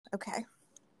Okay.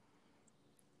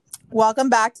 Welcome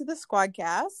back to the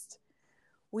Squadcast.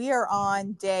 We are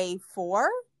on day 4.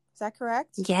 Is that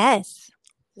correct? Yes.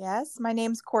 Yes. My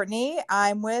name's Courtney.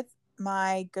 I'm with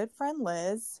my good friend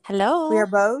Liz. Hello.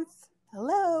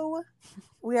 Hello.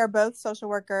 We are both social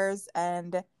workers,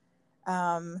 and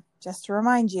just to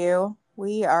remind you,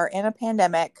 we are in a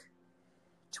pandemic.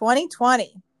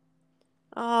 2020.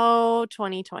 Oh,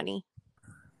 2020.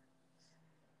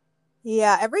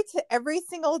 Yeah, every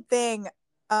single thing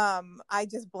I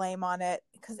just blame on it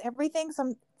because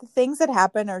the things that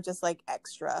happen are just like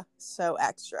so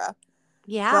extra.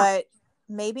 Yeah. But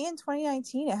maybe in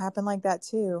 2019 it happened like that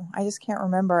too. I just can't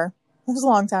remember. It was a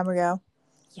long time ago.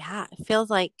 Yeah. It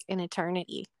feels like an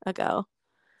eternity ago.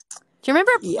 Do you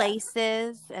remember Yeah.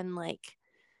 places and like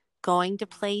going to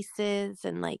places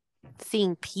and like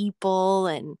seeing people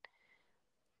and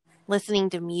listening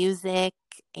to music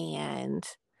and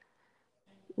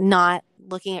not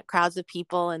looking at crowds of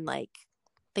people and like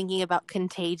thinking about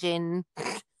contagion?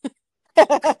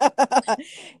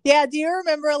 Yeah, do you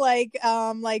remember like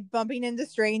bumping into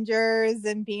strangers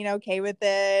and being okay with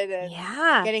it and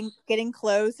Yeah. getting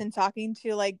close and talking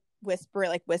to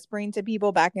whispering to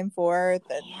people back and forth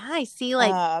and Yeah. I see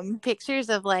like pictures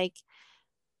of like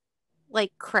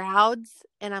crowds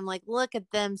and I'm like, look at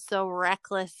them so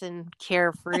reckless and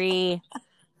carefree.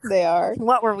 they are.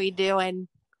 What were we doing?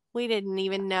 We didn't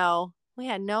even know. We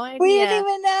had no We didn't idea.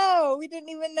 even know.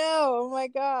 Oh my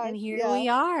gosh. And here Yeah. we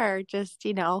are, just,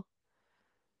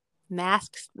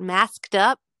 masked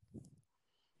up,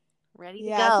 ready to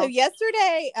Yeah. So go.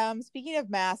 yesterday, speaking of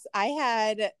masks,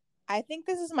 I think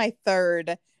this is my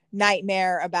third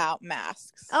nightmare about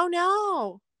masks. Oh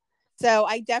no. So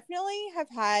I definitely have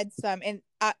had some, and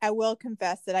I will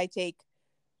confess that I take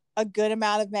a good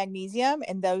amount of magnesium,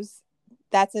 and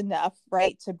that's enough,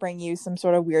 right, to bring you some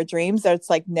sort of weird dreams. That's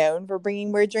like known for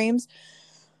bringing weird dreams.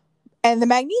 And the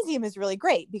magnesium is really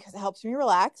great because it helps me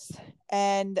relax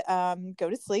and go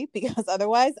to sleep because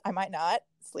otherwise I might not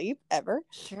sleep ever.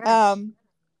 Sure.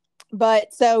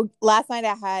 But so last night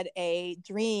I had a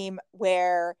dream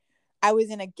where I was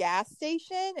in a gas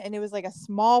station and it was like a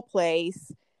small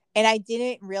place. And I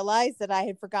didn't realize that I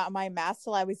had forgotten my mask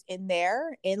till I was in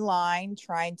there in line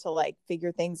trying to like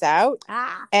figure things out.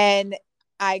 Ah. And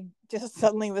I just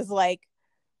suddenly was like,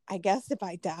 I guess if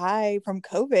I die from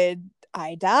COVID,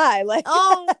 I die. Like,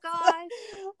 Oh gosh.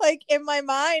 like in my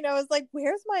mind, I was like,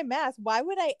 where's my mask? Why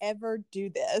would I ever do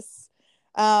this?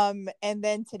 And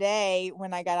then today,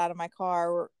 when I got out of my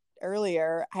car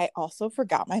earlier, I also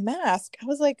forgot my mask. I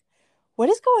was like, what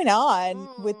is going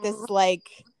on with this, like,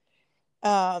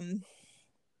 um,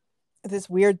 this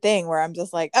weird thing where I'm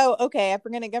just like, oh, okay, I'm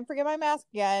gonna forget my mask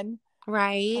again.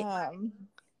 Right.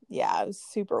 Yeah, it was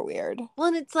super weird. Well,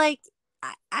 and it's like,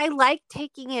 I like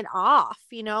taking it off,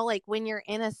 like when you're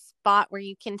in a spot where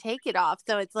you can take it off.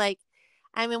 So it's like,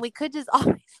 I mean, we could just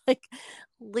always like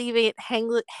leave it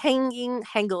hangling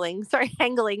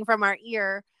from our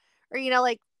ear, or,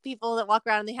 like people that walk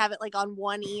around and they have it like on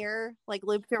one ear, like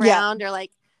looped Yeah. around, or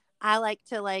like I like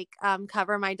to like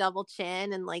cover my double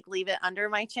chin and like leave it under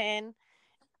my chin.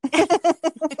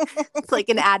 It's like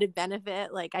an added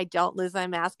benefit. Like I don't lose my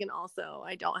mask and also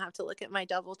I don't have to look at my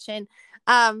double chin.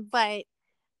 But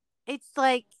it's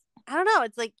like, I don't know.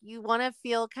 It's like you want to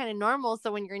feel kind of normal.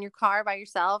 So when you're in your car by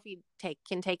yourself, you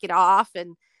can take it off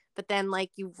but then like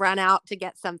you run out to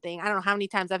get something. I don't know how many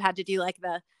times I've had to do like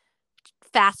the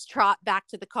fast trot back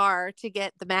to the car to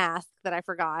get the mask that I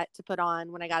forgot to put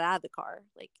on when I got out of the car.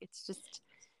 Like it's just,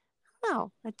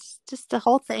 no, it's just a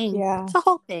whole thing. Yeah, it's a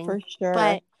whole thing for sure.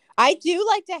 But I do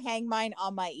like to hang mine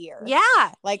on my ear.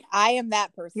 Yeah. Like I am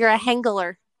that person. You're a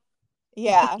hangler.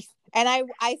 Yeah. And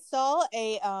I saw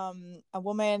a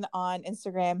woman on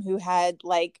Instagram who had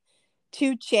like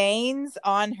 2 chains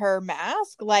on her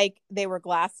mask like they were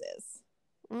glasses.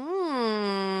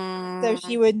 So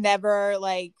she would never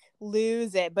like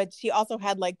lose it, but she also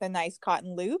had like the nice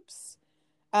cotton loops.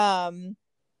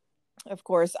 Of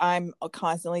course, I'm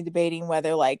constantly debating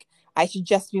whether like I should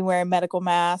just be wearing medical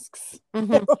masks,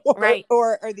 Right?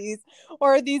 or these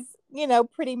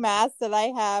pretty masks that I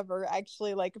have are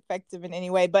actually like effective in any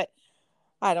way. But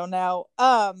I don't know.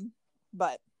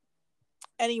 But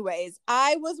anyways,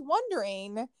 I was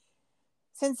wondering,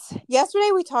 since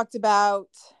yesterday we talked about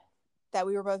that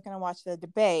we were both going to watch the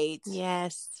debate.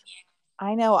 Yes,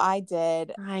 I know I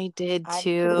did. I did I'm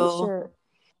too. pretty sure.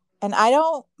 And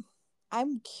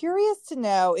I'm curious to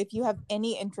know if you have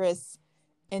any interest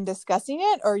in discussing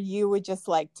it or you would just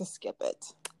like to skip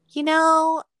it.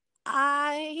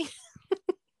 I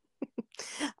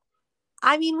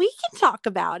I mean, we can talk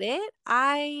about it.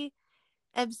 I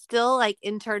am still like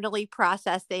internally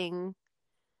processing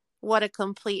what a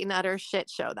complete and utter shit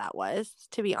show that was,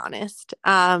 to be honest.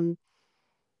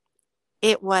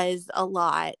 It was a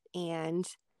lot, and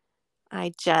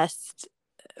I just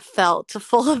felt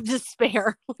full of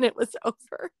despair when it was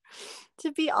over,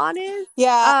 to be honest.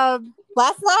 Yeah.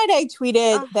 Last night I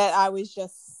tweeted Uh, that I was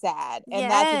just sad,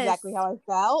 and that's yes. exactly how I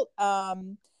felt.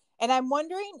 And I'm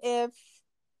wondering if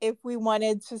we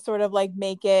wanted to sort of like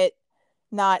make it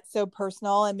not so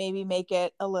personal and maybe make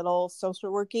it a little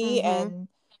social worky, Mm-hmm. and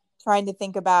trying to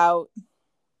think about,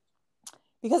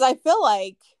 because I feel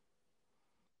like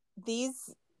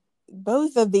these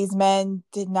both of these men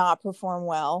did not perform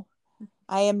well.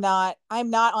 I'm not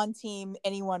on team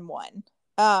anyone won.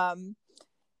 Um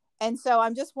and so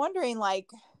I'm just wondering, like,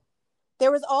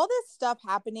 there was all this stuff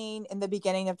happening in the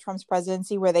beginning of Trump's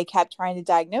presidency where they kept trying to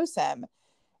diagnose him.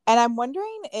 And I'm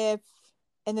wondering if,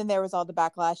 and then there was all the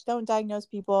backlash, don't diagnose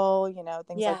people, you know,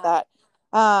 things like Yeah. that.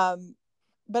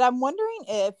 But I'm wondering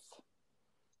if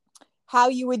how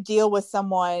you would deal with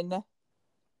someone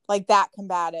like that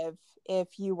combative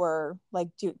if you were like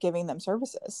giving them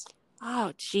services.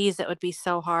 Oh, geez, it would be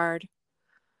so hard. I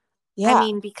Yeah,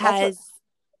 mean, that's what. because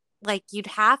like you'd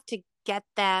have to get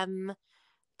them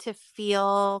to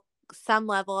feel some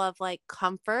level of like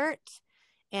comfort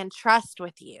and trust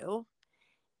with you.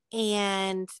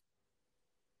 And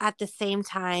at the same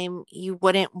time, you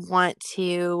wouldn't want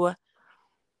to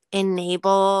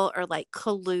enable or like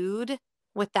collude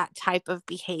with that type of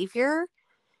behavior.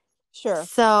 Sure.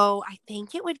 So I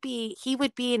think he would be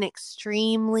an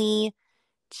extremely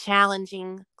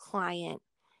challenging client.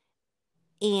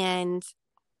 And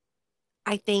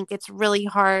I think it's really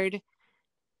hard.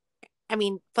 I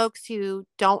mean, folks who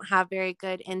don't have very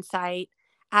good insight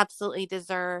absolutely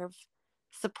deserve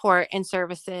support and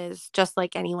services just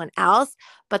like anyone else.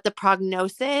 But the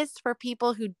prognosis for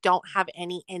people who don't have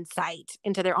any insight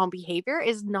into their own behavior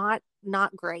is not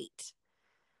great.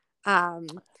 Um,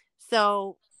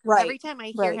 so every Right. time I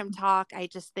hear Right. him talk, I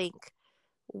just think,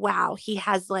 wow, he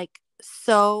has like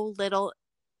so little,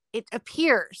 it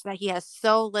appears that he has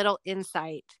so little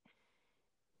insight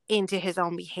into his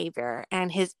own behavior,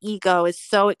 and his ego is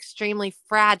so extremely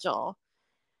fragile.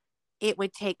 It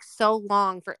would take so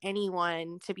long for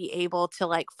anyone to be able to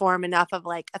like form enough of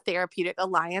like a therapeutic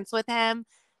alliance with him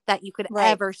that you could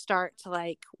Right. ever start to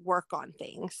like work on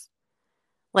things.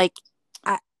 Like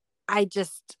I I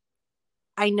just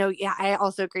I know, yeah, I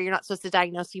also agree you're not supposed to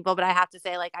diagnose people, but I have to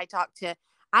say, like,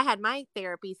 I had my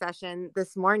therapy session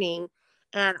this morning,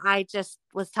 and I just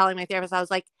was telling my therapist, I was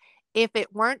like, if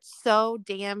it weren't so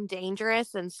damn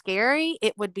dangerous and scary,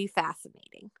 it would be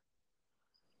fascinating.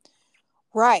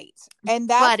 Right. And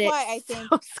that's But why it's I think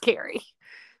so scary.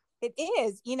 it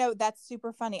is, you know, that's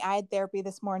super funny. I had therapy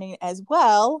this morning as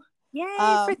well. Yay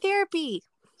for Um, therapy.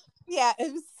 yeah,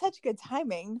 it was such good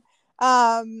timing.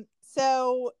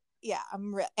 So yeah,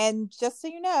 and just so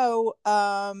you know,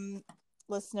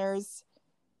 listeners,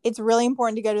 it's really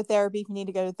important to go to therapy if you need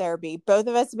to go to therapy. Both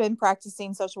of us have been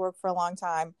practicing social work for a long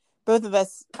time. Both of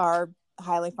us are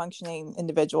highly functioning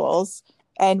individuals,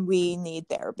 and we need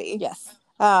therapy. Yes.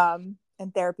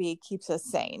 And therapy keeps us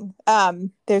sane.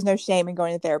 There's no shame in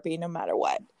going to therapy, no matter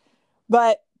what.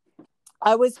 But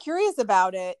I was curious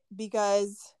about it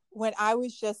because when I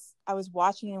was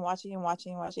watching and watching and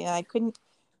watching and watching, and I couldn't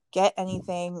get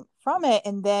anything from it.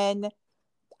 And then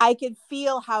I could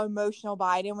feel how emotional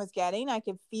Biden was getting. I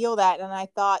could feel that. And I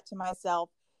thought to myself,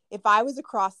 if I was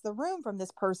across the room from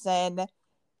this person,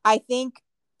 I think,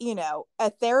 you know, a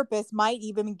therapist might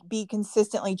even be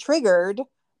consistently triggered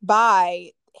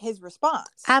by his response.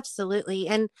 Absolutely.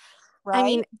 And I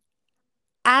mean,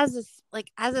 Right.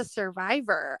 as a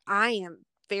survivor, I am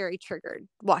very triggered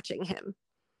watching him.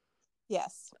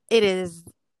 Yes. It is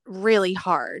really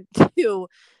hard to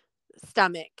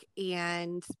stomach.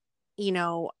 And,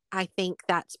 I think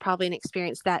that's probably an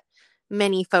experience that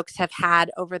many folks have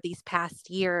had over these past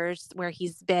years where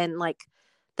he's been like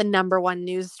the number one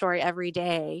news story every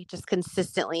day, just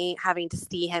consistently having to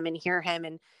see him and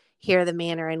hear the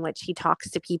manner in which he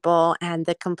talks to people and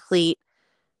the complete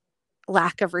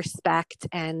lack of respect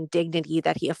and dignity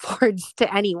that he affords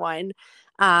to anyone.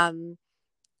 Um,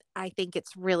 I think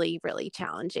it's really, really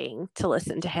challenging to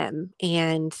listen to him.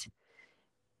 And,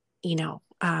 you know,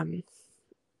 um,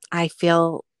 I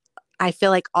feel I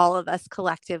feel like all of us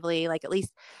collectively, like at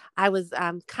least I was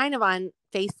kind of on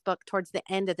Facebook towards the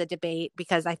end of the debate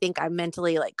because I think I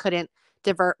mentally like couldn't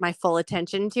divert my full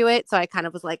attention to it. So I kind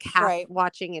of was like half Right.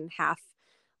 watching and half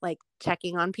like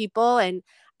checking on people. And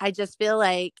I just feel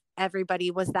like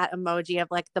everybody was that emoji of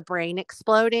like the brain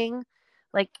exploding.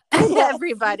 Like Yes.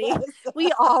 everybody, Yes.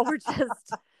 we all were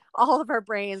just all of our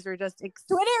brains were just Twitter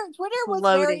was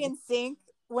very exploding. in sync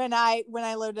when I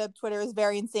loaded up Twitter. It was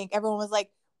very in sync. Everyone was like,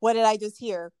 "What did I just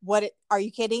hear? Are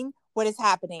you kidding? What is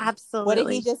happening? What did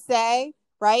he Absolutely. just say?"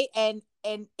 Right? And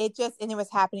it was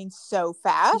happening so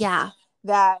fast Yeah.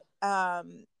 that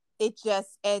it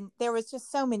just, and there was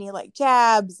just so many like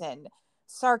jabs and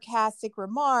sarcastic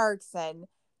remarks and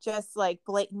just like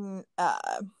blatant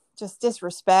just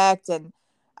disrespect and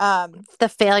The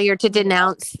failure to you know,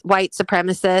 denounce white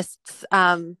supremacists.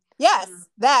 yes,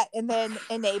 that, and then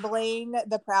enabling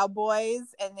the Proud Boys,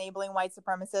 enabling white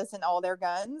supremacists and all their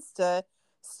guns to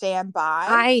stand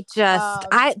by.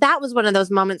 That was one of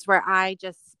those moments where I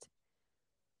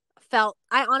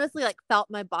honestly like felt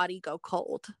my body go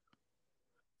cold.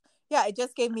 Yeah, it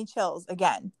just gave me chills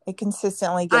again. It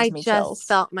consistently I gives me just chills.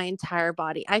 felt my entire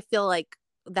body. I feel like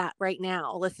that right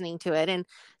now, listening to it and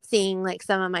seeing like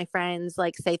some of my friends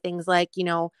like say things like,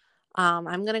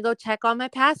 I'm going to go check on my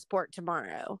passport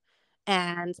tomorrow.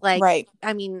 And like, Right.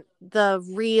 I mean, the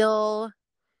real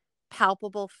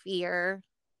palpable fear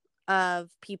of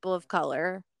people of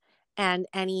color and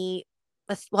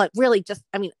like really just,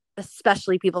 I mean,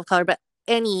 especially people of color, but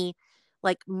any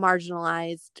like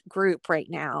marginalized group right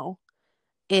now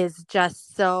is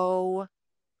just so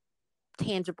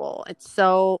tangible. It's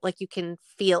so like you can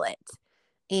feel it.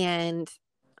 And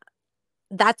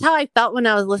that's how I felt when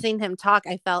I was listening to him talk.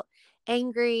 I felt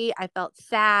angry. I felt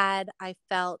sad. I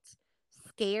felt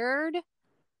scared.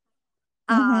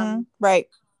 Mm-hmm. Um, Right.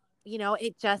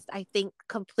 it just, I think,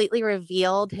 completely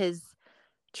revealed his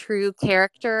true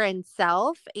character and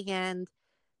self. And,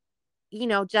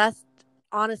 just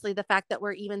honestly, the fact that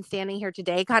we're even standing here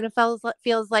today kind of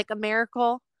feels like a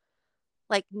miracle.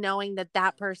 Like knowing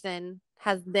that person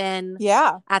has been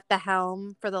Yeah. at the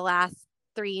helm for the last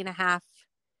 3.5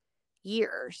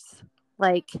 years.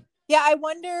 Like, Yeah, I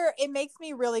wonder, it makes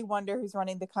me really wonder who's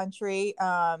running the country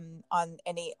on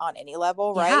any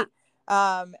level, yeah,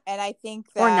 right? And I think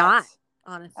or that not,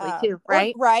 honestly, too, or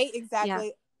right? right, Yeah.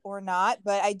 exactly, or not,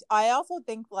 but I also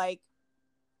think, like,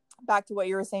 back to what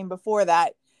you were saying before,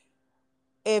 that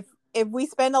if we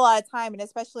spend a lot of time, and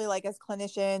especially like as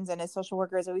clinicians and as social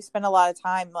workers, if we spend a lot of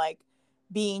time like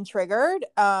being triggered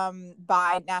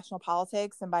by national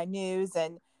politics and by news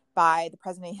and by the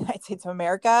president of the United States of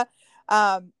America,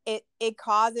 it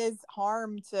causes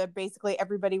harm to basically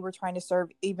everybody we're trying to serve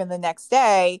even the next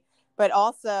day. But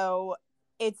also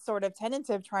it's sort of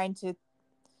tentative trying to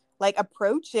like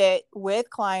approach it with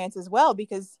clients as well,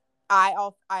 because I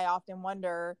often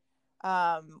wonder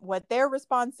what their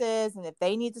response is and if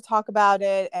they need to talk about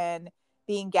it, and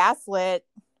being gaslit,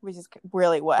 which is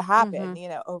really what Mm-hmm. happened,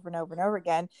 over and over and over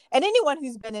again. And anyone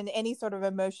who's been in any sort of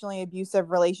emotionally abusive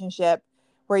relationship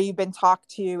where you've been talked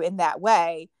to in that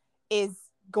way is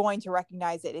going to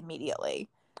recognize it immediately.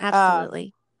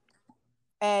 Absolutely.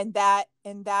 And that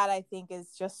I think is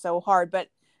just so hard. But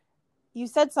you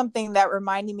said something that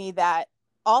reminded me that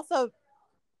also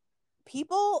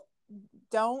people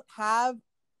don't have,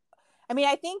 I mean,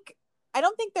 I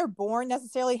don't think they're born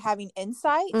necessarily having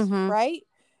insight, Mm-hmm. right?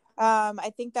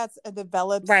 I think that's a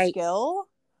developed Right. skill.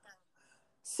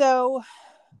 So,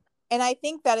 and I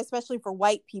think that especially for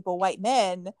white people, white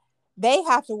men, they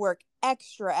have to work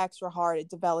extra extra hard at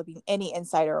developing any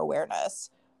insight or awareness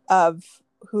of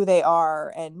who they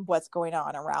are and what's going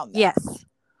on around them. Yes.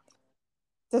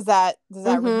 Does that ring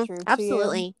Mm-hmm. true to you?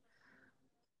 Absolutely.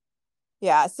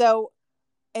 Yeah. So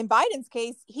in Biden's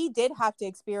case, he did have to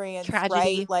experience, right,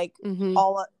 Tragedy. like Mm-hmm.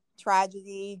 all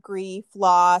tragedy, grief,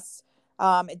 loss,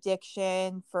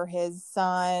 addiction for his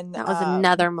son. That was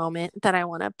another moment that I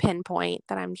want to pinpoint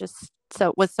that I'm just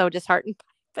was so disheartened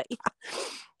by. But yeah.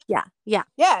 Yeah. Yeah.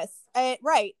 Yes,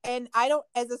 right. And I don't,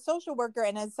 as a social worker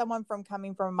and as someone from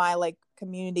coming from my like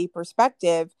community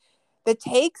perspective, the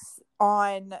takes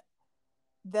on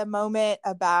the moment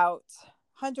about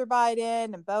Hunter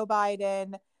Biden and Beau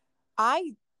Biden,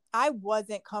 I I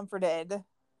wasn't comforted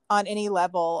on any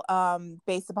level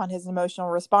based upon his emotional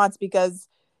response, because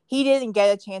he didn't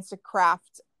get a chance to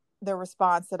craft the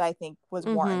response that I think was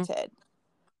Mm-hmm. warranted.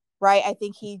 Right? I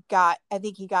think he got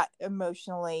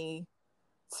emotionally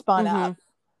spun Mm-hmm. up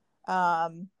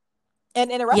and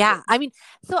Yeah. interrupted. I mean,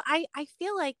 so I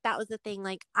feel like that was the thing.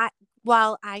 Like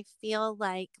while I feel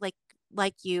like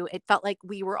you, it felt like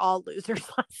we were all losers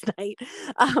last night.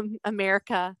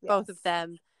 America, both of Yes.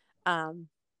 them, um,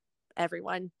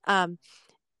 everyone.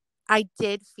 I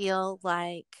did feel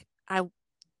like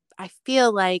I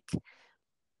feel like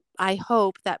I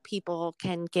hope that people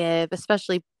can give,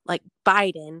 especially like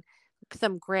Biden,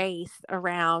 some grace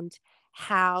around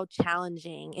how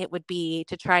challenging it would be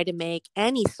to try to make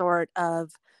any sort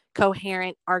of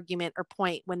coherent argument or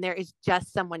point when there is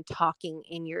just someone talking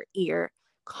in your ear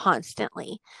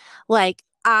constantly. Like,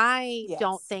 I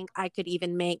don't Yes. think I could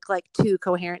even make like 2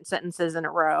 coherent sentences in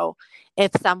a row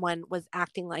if someone was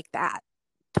acting like that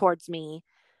towards me.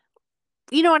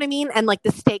 You know what I mean? And like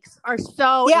the stakes are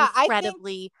so Yeah, I think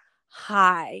incredibly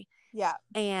high. yeah,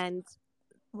 And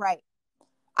right.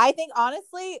 I think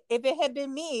honestly, if it had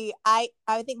been me, I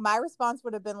think my response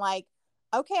would have been like,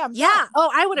 "Okay, I'm yeah, done. oh,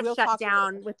 I would have We'll shut talk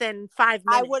down later." within 5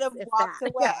 I would minutes, have if that.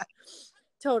 walked Yeah, away.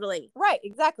 totally. Right,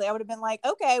 exactly. I would have been like,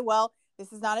 "Okay, well,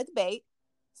 this is not a debate."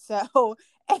 So,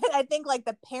 and I think like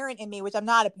the parent in me, which I'm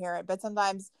not a parent, but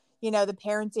sometimes, the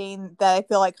parenting that I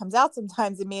feel like comes out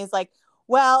sometimes in me is like,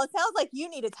 "Well, it sounds like you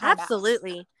need a timeout."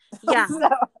 Absolutely. Yeah, So,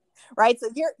 right? So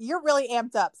you're really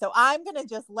amped up. So I'm going to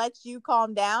just let you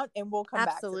calm down and we'll come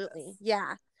back to absolutely. this.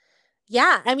 Yeah.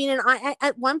 Yeah. I mean, and I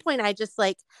at one point I just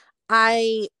like,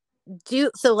 I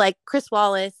do, so like Chris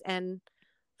Wallace and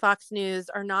Fox News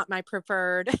are not my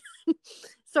preferred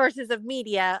sources of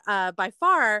media by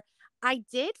far. I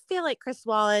did feel like Chris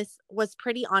Wallace was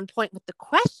pretty on point with the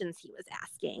questions he was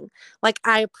asking. Like,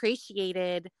 I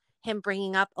appreciated him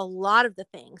bringing up a lot of the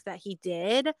things that he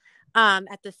did.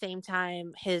 At the same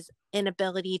time, his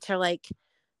inability to like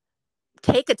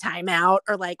take a timeout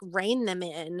or like rein them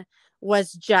in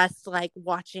was just like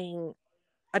watching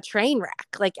a train wreck.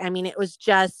 Like, I mean, it was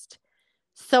just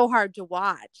so hard to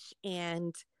watch.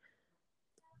 And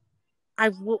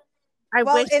I, I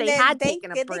Well, wish and they then had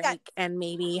taken a they got, break and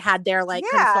maybe had their like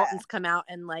yeah, consultants come out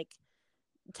and like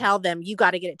tell them, you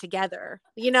got to get it together.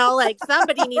 Like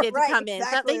somebody needed to right, come in. So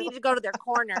they exactly. needed to go to their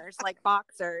corners like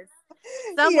boxers.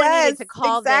 Someone needed Yes, to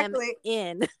call them exactly.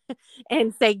 in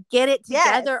and say, get it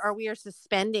Yes. together or we are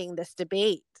suspending this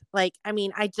debate. Like, I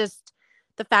mean,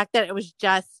 the fact that it was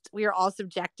just, we were all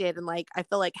subjected and like, I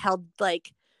feel like held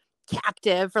like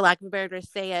captive, for lack of a better way to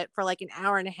say it, for like an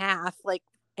hour and a half, like,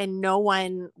 and no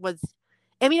one was,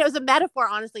 I mean, it was a metaphor,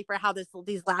 honestly, for how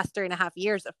these last 3.5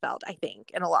 years have felt, I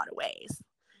think, in a lot of ways.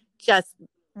 Just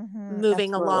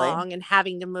moving Absolutely. along and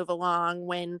having to move along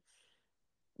when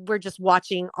we're just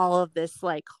watching all of this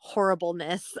like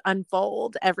horribleness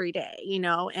unfold every day,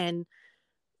 and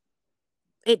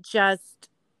it just,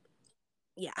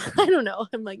 yeah, I don't know.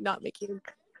 I'm like not making.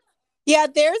 Yeah,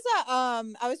 there's I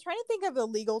was trying to think of a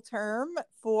legal term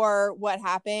for what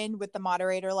happened with the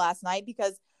moderator last night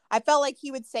because I felt like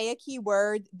he would say a key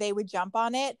word, they would jump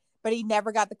on it, but he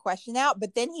never got the question out.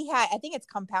 But then I think it's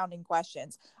compounding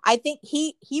questions. I think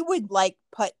he would like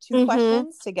put 2 Mm-hmm.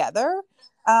 questions together.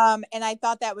 And I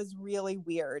thought that was really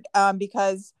weird.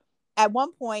 Because at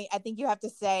one point I think you have to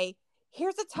say,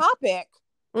 here's a topic,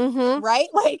 Mm-hmm. right?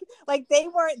 Like they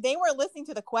weren't listening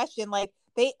to the question. Like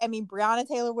I mean, Breonna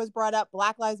Taylor was brought up,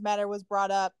 Black Lives Matter was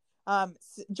brought up,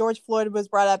 George Floyd was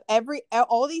brought up.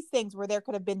 All these things where there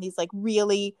could have been these like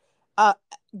really uh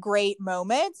great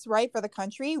moments, right, for the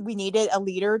country. We needed a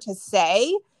leader to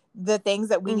say the things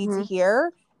that we need to Mm-hmm.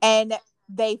 hear, and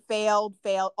they failed,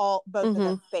 all both of Mm-hmm.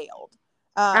 them failed.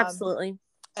 Um, Absolutely.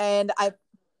 and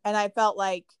I felt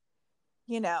like,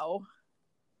 you know,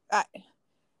 I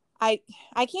I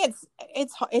I can't.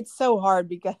 It's so hard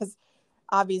because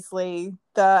obviously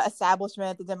the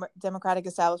establishment, the Democratic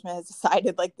establishment, has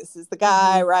decided like this is the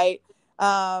guy, Mm-hmm. right?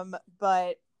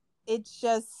 But it's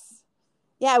just,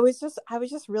 yeah, I was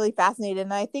just really fascinated,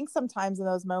 and I think sometimes in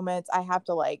those moments I have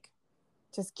to like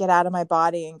just get out of my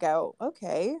body and go,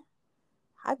 okay,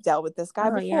 I've dealt with this guy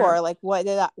Oh yeah. before. Like, what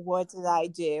did I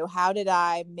do? How did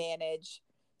I manage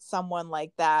someone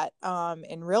like that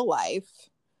in real life?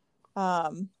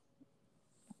 Um,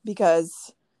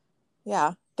 because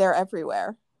yeah, they're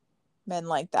everywhere. Men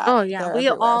like that, Oh yeah. they're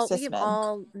everywhere. We Cis have men.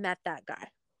 all met that guy.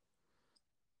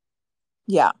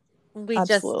 Yeah, We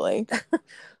just absolutely.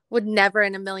 would never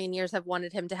in a million years have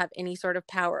wanted him to have any sort of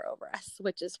power over us,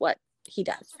 which is what he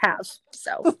does have.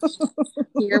 So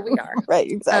here we are. Right,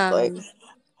 exactly.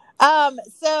 Um,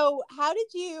 So how did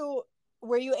you,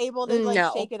 were you able to like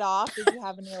no, shake it off? Did you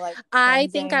have any like I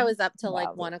think I cleansing? was up till like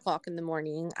No. 1 o'clock in the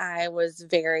morning. I was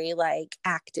very like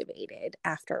activated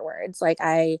afterwards. Like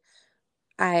I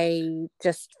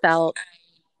just felt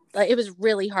like it was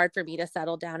really hard for me to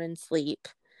settle down and sleep.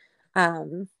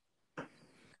 Um,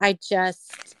 I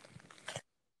just,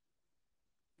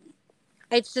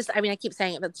 it's just, I mean, I keep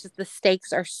saying it, but it's just the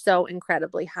stakes are so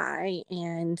incredibly high.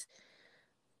 And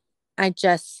I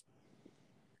just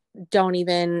don't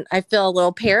even, I feel a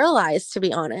little paralyzed, to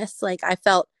be honest. Like I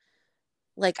felt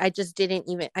like I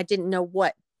didn't know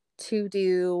what to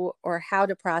do or how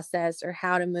to process or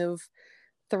how to move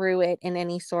through it in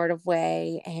any sort of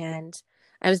way. And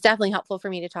it was definitely helpful for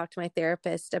me to talk to my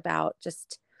therapist about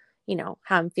just,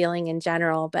 how I'm feeling in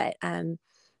general. But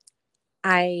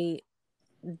I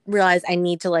realize I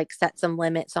need to like set some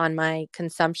limits on my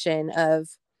consumption of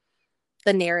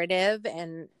the narrative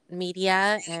and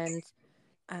media, and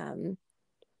um,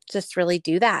 just really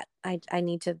do that. I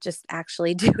need to just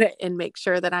actually do it and make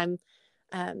sure that I'm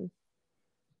um,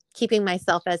 keeping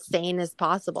myself as sane as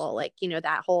possible. Like,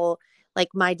 that whole, like,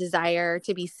 my desire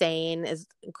to be sane is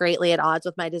greatly at odds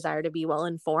with my desire to be well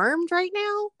informed right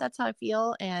now. That's how I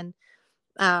feel. And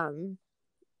um,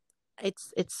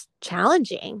 it's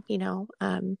challenging,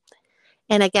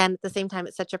 and again, at the same time,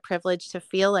 it's such a privilege to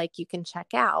feel like you can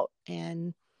check out.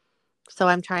 And so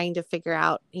I'm trying to figure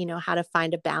out, how to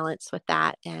find a balance with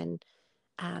that, and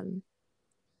um,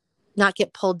 not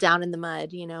get pulled down in the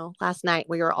mud. Last night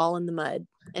we were all in the mud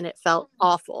and it felt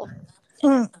awful.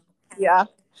 Yeah.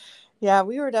 Yeah,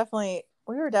 we were definitely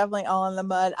all in the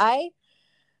mud. I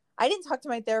didn't talk to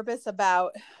my therapist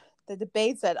about the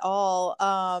debates at all.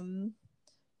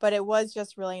 But it was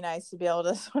just really nice to be able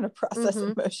to sort of process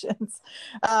Mm-hmm. emotions.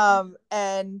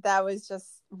 And that was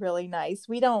just really nice.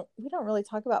 We don't really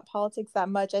talk about politics that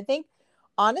much. I think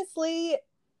honestly,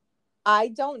 I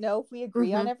don't know if we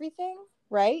agree Mm-hmm. on everything,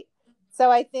 right?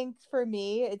 So I think for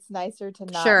me, it's nicer to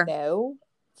not Sure. know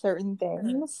certain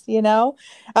things.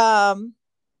 Um,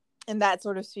 and that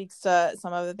sort of speaks to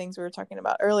some of the things we were talking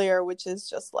about earlier, which is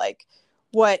just like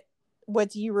what what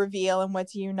do you reveal and what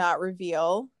do you not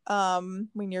reveal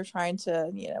when you're trying to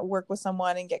work with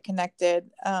someone and get connected.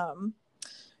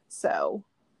 So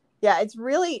yeah, it's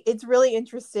really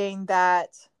interesting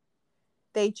that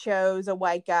they chose a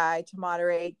white guy to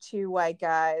moderate two white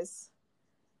guys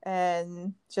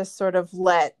and just sort of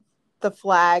let the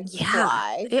flags Yeah,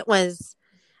 fly. it was,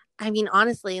 I mean,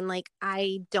 honestly, and like,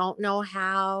 I don't know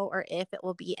how or if it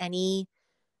will be any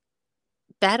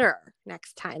better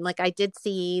next time. Like, I did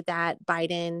see that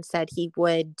Biden said he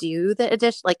would do the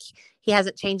addition, like, he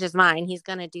hasn't changed his mind. He's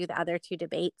going to do the other two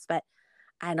debates, but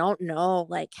I don't know,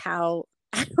 like, how,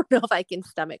 I don't know if I can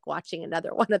stomach watching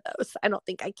another one of those. I don't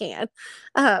think I can.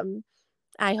 Um,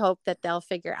 I hope that they'll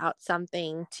figure out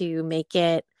something to make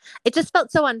it just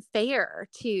felt so unfair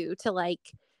to like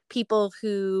people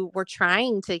who were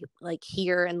trying to like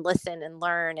hear and listen and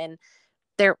learn, and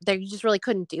they just really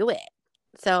couldn't do it.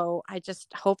 So I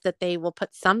just hope that they will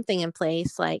put something in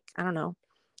place, like, I don't know,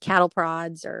 cattle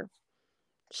prods or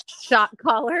shot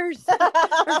collars. No,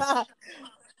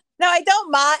 I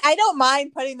don't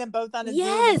mind putting them both on a Zoom and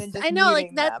Yes, then just I know,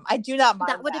 like, muting them. I do not that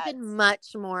mind would have that. been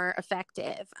much more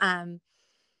effective.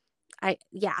 I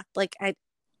yeah, like,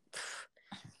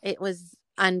 it was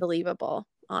unbelievable,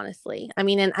 honestly. I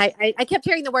mean, and I kept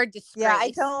hearing the word Yeah, I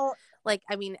disgrace. don't. Like,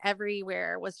 I mean,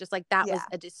 everywhere was just like, that was Yeah.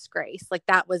 a disgrace. Like,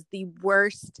 that was the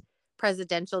worst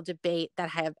presidential debate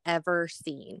that I have ever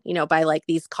seen, by like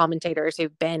these commentators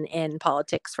who've been in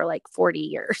politics for like 40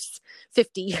 years,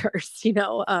 50 years,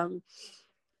 and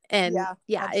Yeah,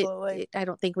 yeah, absolutely. I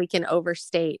don't think we can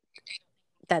overstate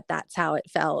that that's how it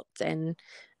felt. And,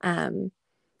 um,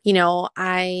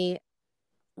 I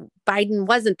Biden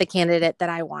wasn't the candidate that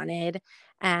I wanted.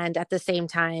 And at the same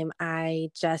time,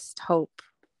 I just hope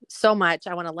so much.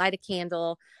 I want to light a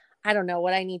candle. I don't know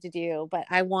what I need to do, but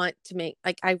I want to make,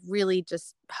 like, I really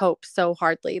just hope so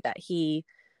hardly that he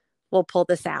will pull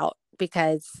this out,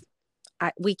 because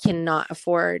we cannot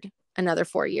afford another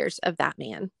 4 years of that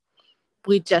man.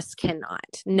 We just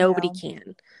cannot. Nobody No,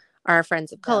 can. Our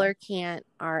friends of no. color can't.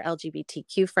 Our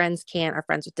LGBTQ friends can't. Our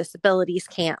friends with disabilities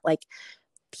can't. Like,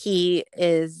 he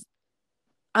is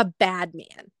a bad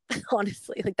man.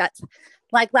 Honestly, like, that's,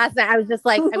 like, last night I was just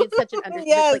like, I mean, it's such an understatement.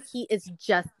 Yes. Like, he is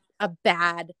just a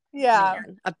bad Yeah.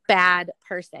 man, a bad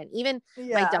person. Even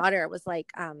my Yeah. daughter was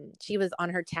like, she was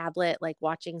on her tablet, like,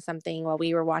 watching something while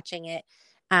we were watching it.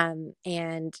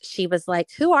 And she was like,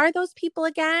 who are those people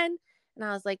again? And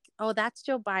I was like, oh, that's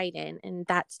Joe Biden and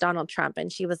that's Donald Trump.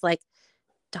 And she was like,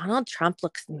 Donald Trump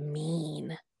looks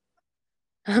mean.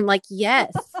 I'm like,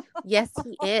 yes, yes,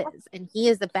 he is. And he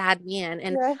is a bad man.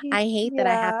 And Yeah. I hate that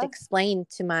I have to Yeah. explain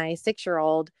to my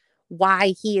 6-year-old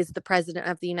why he is the president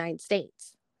of the United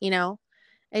States. It's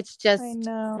I just,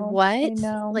 know. I what?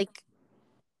 know. Like,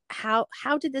 how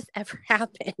did this ever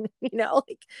happen?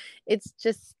 Like, it's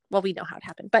just, well, we know how it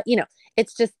happened, but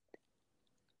it's just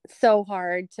so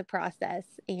hard to process.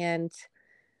 And,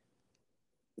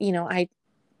 I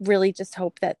really just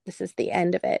hope that this is the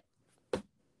end of it.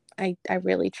 I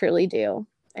really, truly do.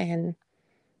 And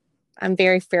I'm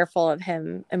very fearful of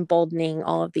him emboldening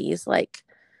all of these like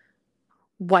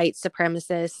white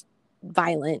supremacist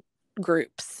violent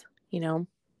groups.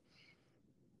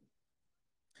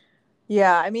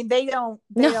 Yeah. I mean, they don't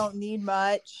No. they don't need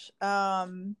much.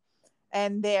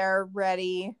 and they're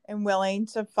ready and willing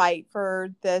to fight for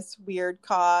this weird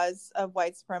cause of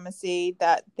white supremacy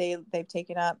that they've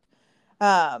taken up.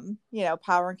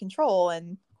 Power and control,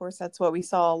 and of course that's what we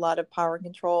saw, a lot of power and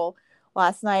control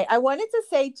last night. I wanted to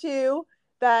say too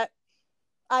that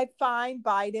I find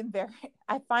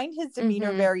his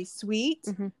demeanor very sweet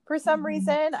for some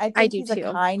reason. I think he's a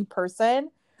kind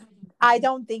person. I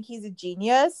don't think he's a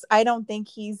genius. I don't think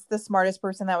he's the smartest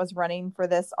person that was running for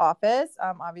this office.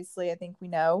 Obviously, I think we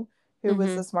know who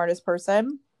was the smartest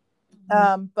person.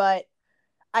 But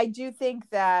I do think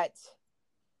that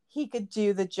he could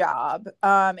do the job.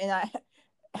 And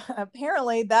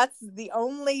apparently that's the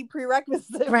only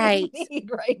prerequisite we need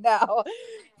right now.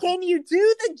 Can you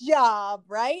do the job,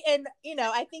 right? And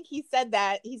I think he said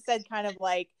kind of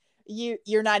like,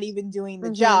 you're not even doing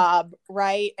the job,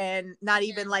 right? And not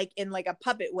even like in like a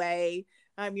puppet way.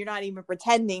 You're not even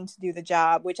pretending to do the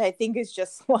job, which I think is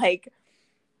just like,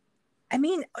 I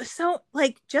mean, so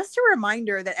like just a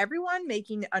reminder that everyone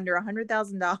making under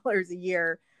 $100,000 a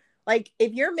year, like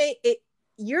if you're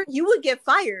you would get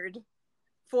fired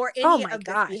for any of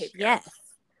this behavior. Yes.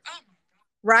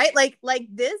 Right? Like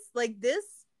this,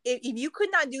 if you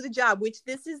could not do the job, which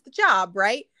this is the job,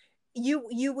 right?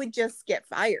 You would just get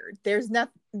fired. There's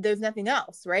nothing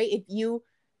else, right? If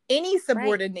any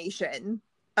subordination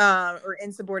or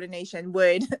insubordination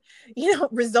would,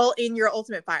 result in your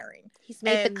ultimate firing. He's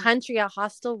made the country a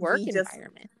hostile work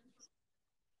environment.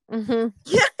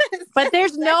 Yes, but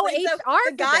there's no HR. So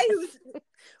the guy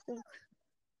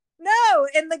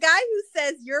and the guy who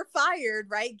says you're fired,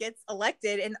 right, gets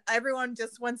elected, and everyone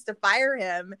just wants to fire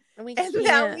him, and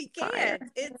now we can't.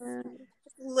 It's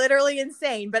literally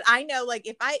insane. But I know,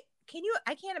 like, I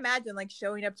can't imagine like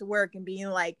showing up to work and being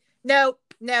like, nope,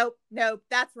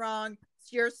 that's wrong.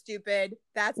 You're stupid.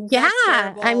 That's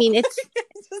terrible. I mean, it's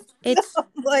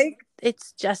like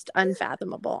it's just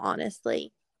unfathomable,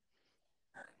 honestly.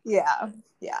 Yeah.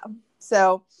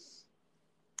 So,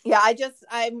 yeah,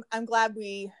 I'm glad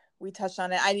we touched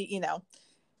on it.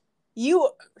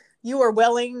 You were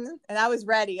willing, and I was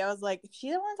ready. I was like, if she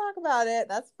didn't want to talk about it,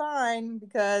 that's fine,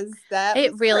 because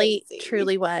it really crazy.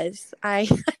 Truly was. I'm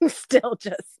still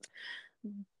just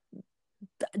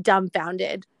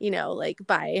dumbfounded, like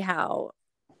by how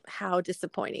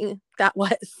disappointing that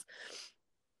was.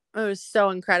 It was so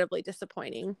incredibly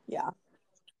disappointing. Yeah,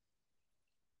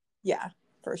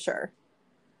 for sure.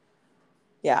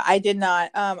 Yeah, I did not.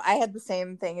 I had the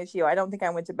same thing as you. I don't think I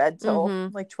went to bed till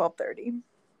like 12:30.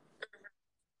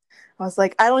 I was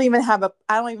like, I don't even have a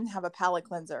palate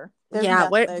cleanser.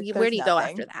 Where do you go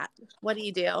after that? What do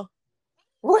you do?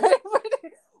 What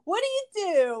do you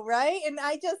do, right? And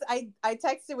I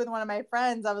texted with one of my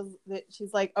friends.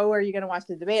 She's like, oh, are you gonna watch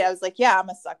the debate? I was like, yeah, I'm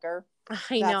a sucker.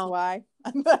 I know.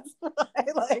 That's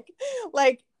why.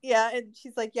 Like, yeah. And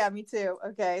she's like, yeah, me too.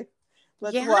 Okay,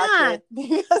 let's watch it,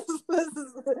 because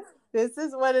this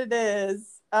is what it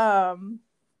is. But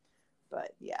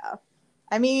yeah,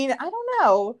 I mean, I don't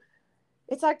know.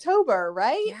 It's October,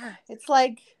 right? Yeah. It's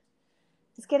like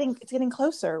it's getting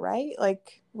closer, right?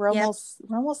 Like we're almost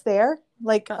there.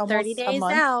 Like about almost 30 days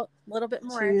out, a little bit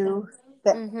more to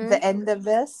the end of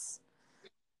this.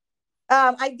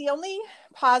 The only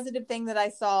positive thing that I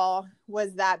saw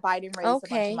was that Biden raised a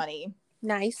bunch of money.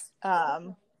 Nice.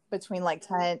 Between like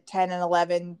 10 and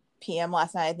 11 p.m.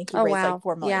 last night, I think he raised like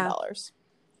 $4 million.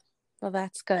 Well,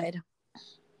 that's good.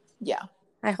 Yeah.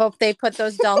 I hope they put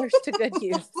those dollars to good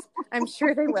use. I'm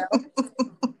sure they will.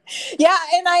 Yeah,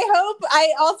 and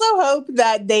I also hope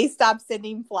that they stop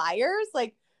sending flyers.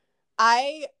 Like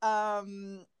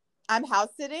I'm house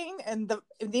sitting, and the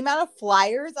amount of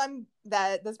flyers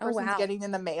that this person's getting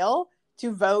in the mail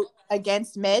to vote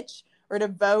against Mitch or to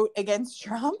vote against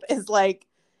Trump is like,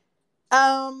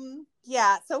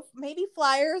 yeah. So maybe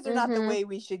flyers are not the way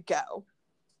we should go.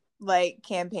 Like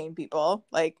campaign people,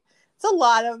 like it's a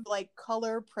lot of like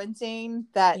color printing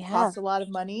that costs a lot of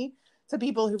money to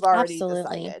people who've already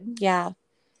decided. Yeah.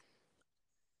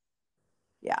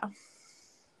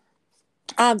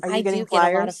 I do get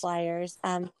a lot of flyers.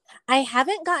 I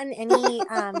haven't gotten any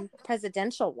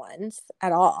presidential ones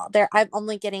at all. I'm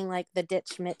only getting like the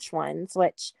Ditch Mitch ones,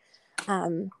 which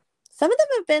some of them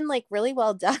have been like really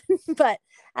well done. But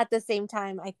at the same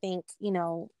time, I think,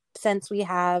 since we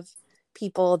have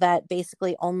people that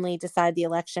basically only decide the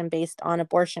election based on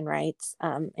abortion rights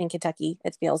in Kentucky,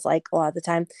 it feels like a lot of the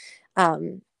time,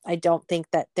 I don't think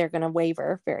that they're going to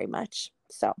waver very much.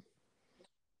 So,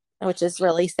 which is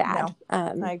really sad.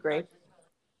 No, I agree.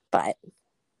 But,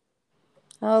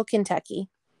 Kentucky.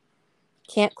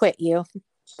 Can't quit you,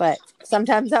 but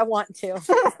sometimes I want to.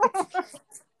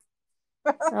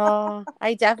 Oh,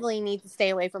 I definitely need to stay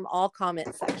away from all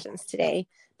comment sections today.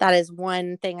 That is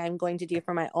one thing I'm going to do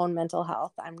for my own mental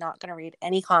health. I'm not going to read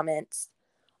any comments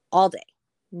all day.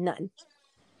 None.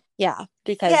 Yeah,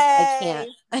 because Yay!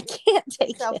 I can't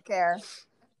take it. Self-care.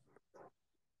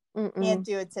 Can't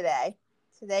do it today.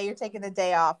 Today you're taking the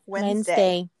day off.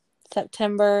 Wednesday.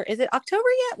 September. Is it October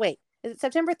yet? Wait, is it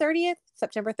September 30th?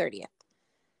 September 30th.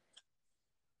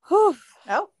 Whew.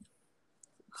 Oh.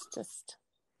 It's just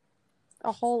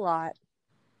a whole lot.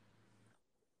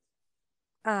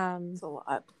 It's a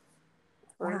lot.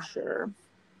 For sure.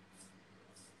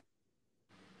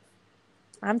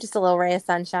 I'm just a little ray of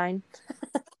sunshine.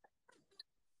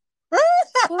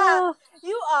 Oh.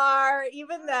 You are,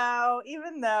 even though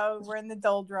we're in the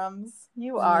doldrums,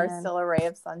 you are still a ray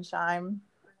of sunshine.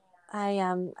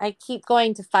 I keep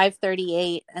going to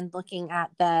 538 and looking at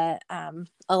the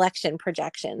election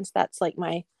projections. That's like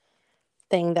my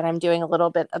thing that I'm doing a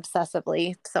little bit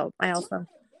obsessively. So I also.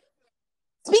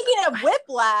 Speaking of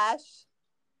whiplash,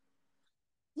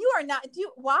 you are not.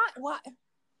 Why?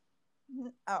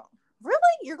 Oh, really?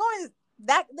 You're going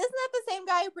that? Isn't that the same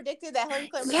guy who predicted that Hillary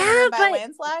Clinton was going to win by a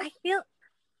landslide? I feel.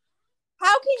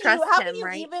 How can you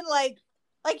even like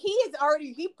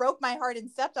he broke my heart and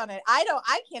stepped on it.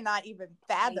 I cannot even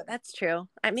fathom. Right, that's true.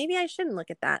 Maybe I shouldn't look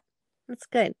at that. That's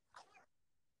good.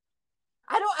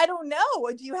 I don't know.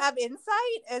 Do you have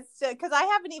insight as to, because I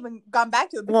haven't even gone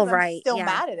back to it because I'm still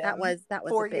mad at him. That was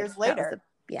 4 years later.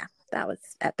 That was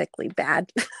epically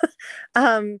bad.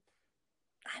 I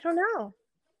don't know.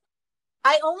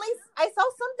 I saw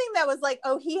something that was like,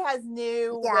 oh, he has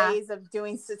new ways of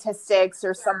doing statistics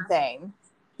or something.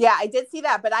 Yeah, I did see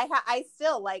that, but I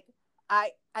still like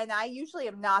I usually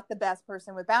am not the best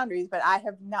person with boundaries, but I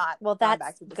have not gone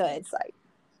back to the same site.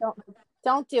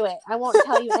 Don't do it. I won't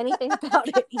tell you anything about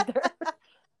it either.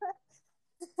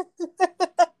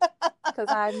 Because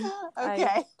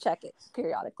I check it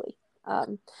periodically.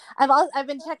 I've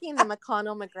been checking the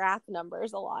McConnell McGrath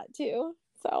numbers a lot too.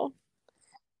 So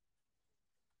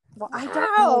I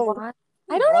don't know why.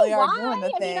 I don't know why. Doing the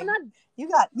thing. I'm not.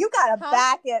 You got to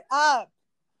back it up.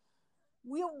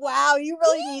 You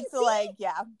really need to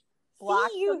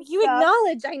block. You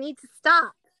acknowledge I need to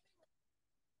stop.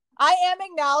 I am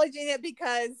acknowledging it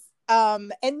because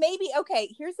and maybe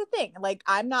here's the thing. Like,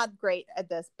 I'm not great at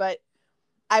this, but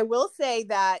I will say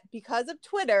that because of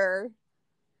Twitter,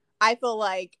 I feel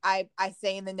like I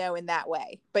stay in the know in that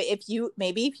way. But if you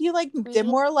did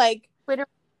more like Twitter,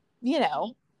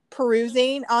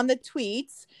 perusing on the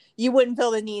tweets, you wouldn't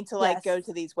feel the need to go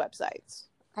to these websites.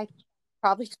 I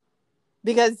probably,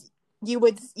 because you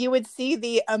would see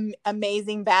the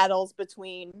amazing battles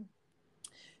between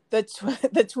the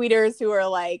tweeters who are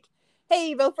like,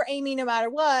 hey, vote for Amy no matter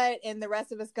what, and the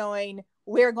rest of us going,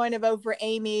 we're going to vote for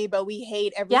Amy, but we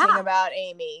hate everything about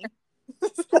Amy.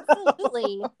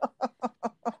 Absolutely.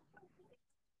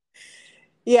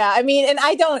 Yeah, I mean, and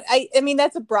I mean,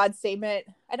 that's a broad statement.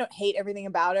 I don't hate everything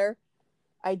about her.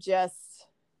 I just,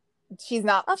 she's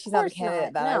not the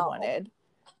candidate that I wanted.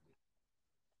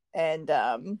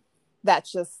 And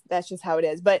that's just how it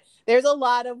is. But there's a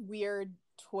lot of weird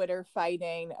Twitter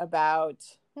fighting about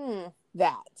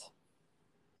that.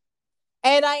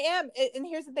 And and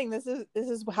here's the thing, this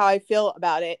is how I feel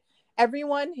about it.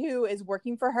 Everyone who is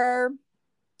working for her,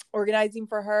 organizing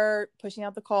for her, pushing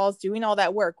out the calls, doing all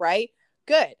that work, right?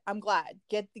 Good. I'm glad.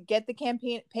 Get the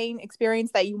campaign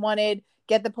experience that you wanted.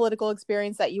 Get the political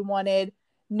experience that you wanted.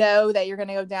 Know that you're going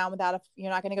to go down you're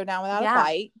not going to go down without a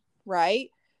fight, right?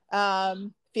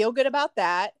 Feel good about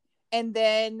that. And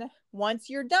then once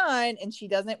you're done and she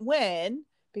doesn't win,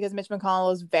 because Mitch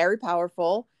McConnell is very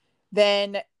powerful,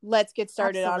 then let's get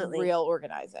started on real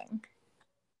organizing.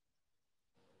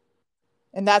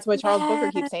 And that's what Charles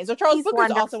Booker keeps saying. So Charles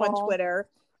Booker's also on Twitter,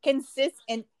 and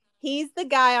he's the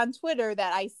guy on Twitter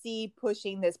that I see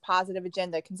pushing this positive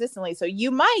agenda consistently. So you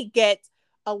might get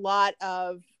a lot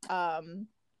of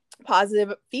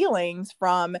positive feelings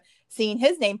from seeing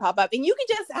his name pop up. And you can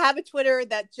just have a Twitter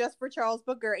that's just for Charles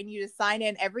Booker, and you just sign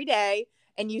in every day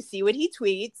and you see what he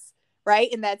tweets, right?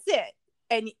 And that's it.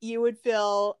 And you would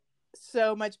feel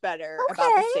so much better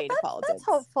about the state of politics. That's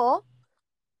hopeful.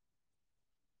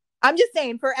 I'm just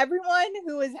saying, for everyone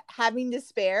who is having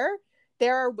despair,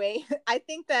 there are ways. I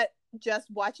think that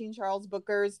just watching Charles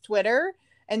Booker's Twitter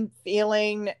and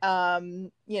feeling,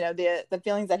 the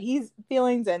feelings that he's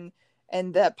feeling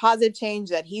and the positive change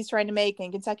that he's trying to make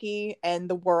in Kentucky and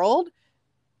the world,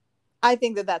 I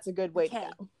think that that's a good way to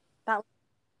go.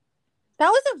 That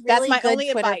was a really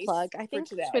good Twitter plug. I think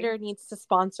Twitter needs to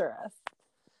sponsor us.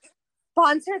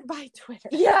 Sponsored by Twitter.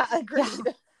 Yeah, agreed.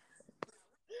 Yeah.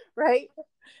 right?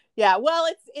 Yeah. Well,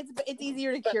 it's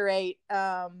easier to curate,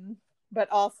 but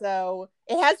also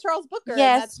it has Charles Booker, and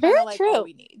Yes, that's very kind of like all true.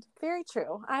 we need. Very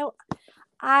true.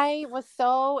 I was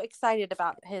so excited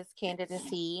about his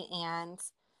candidacy, and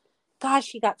gosh,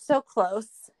 he got so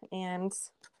close. And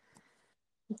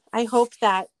I hope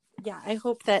that, I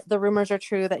hope that the rumors are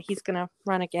true that he's going to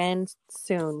run again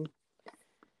soon.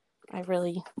 I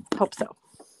really hope so.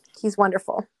 He's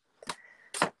wonderful.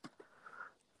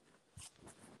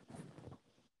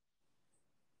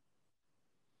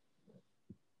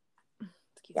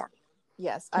 Yeah.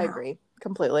 Yes, I agree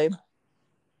completely.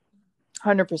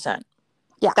 100%.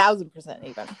 Yeah. 1,000%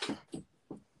 even.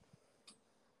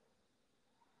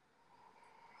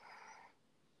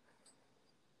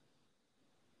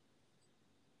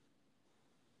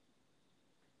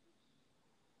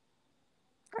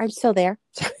 Are you still there?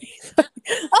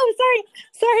 Oh,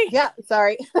 sorry. Yeah,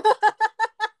 sorry.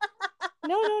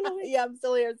 No. Yeah, I'm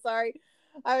still here. Sorry.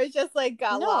 I was just like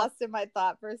got No. lost in my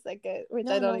thought for a second, which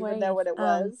I don't even know worries. what it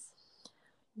was.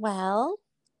 Well,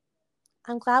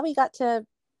 I'm glad we got to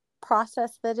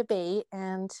process the debate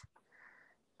and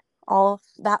all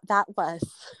that was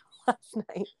last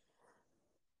night.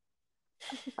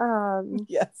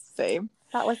 Yes, same.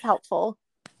 That was helpful.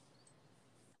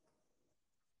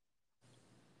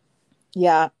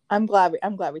 Yeah, I'm glad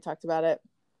we talked about it.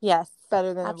 Yes,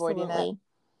 better than absolutely. avoiding it.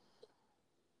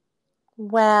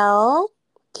 Well,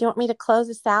 do you want me to close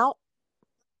this out?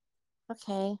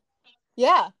 Okay.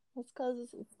 Yeah, let's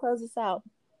close this out.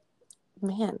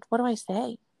 Man, what do I say?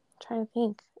 I'm trying to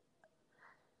think.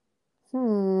 I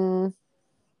don't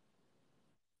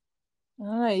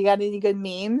know. You got any good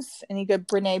memes? Any good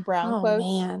Brene Brown quotes? Oh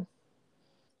man,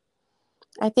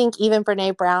 I think even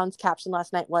Brene Brown's caption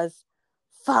last night was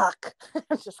 "fuck."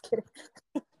 I'm just kidding.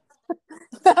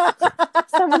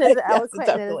 Someone as eloquent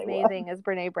and as amazing as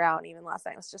Brene Brown, even last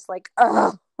night, was just like,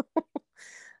 ugh.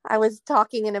 I was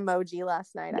talking in emoji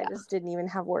last night. Yeah. I just didn't even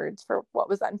have words for what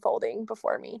was unfolding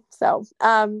before me. So,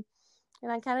 and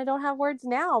I kind of don't have words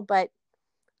now, but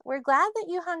we're glad that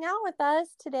you hung out with us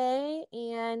today,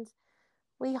 and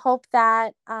we hope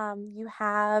that you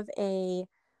have a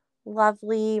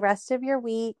lovely rest of your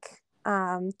week.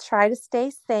 Try to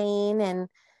stay sane and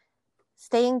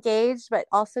stay engaged, but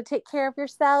also take care of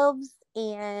yourselves.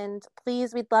 And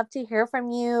please, we'd love to hear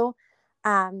from you.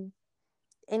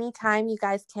 Anytime you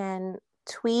guys can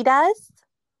tweet us.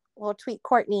 Well, tweet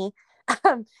Courtney.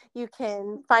 You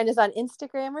can find us on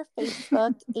Instagram or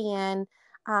Facebook and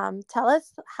tell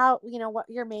us how, what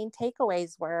your main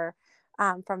takeaways were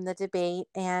from the debate.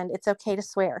 And it's okay to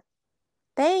swear.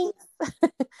 Thanks.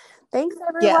 Thanks,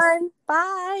 everyone. Yes.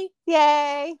 Bye.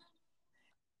 Yay.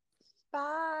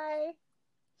 Bye.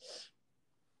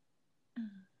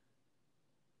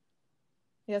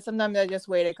 Yeah, sometimes I just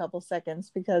wait a couple seconds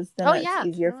because then it's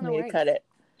easier for me to cut it.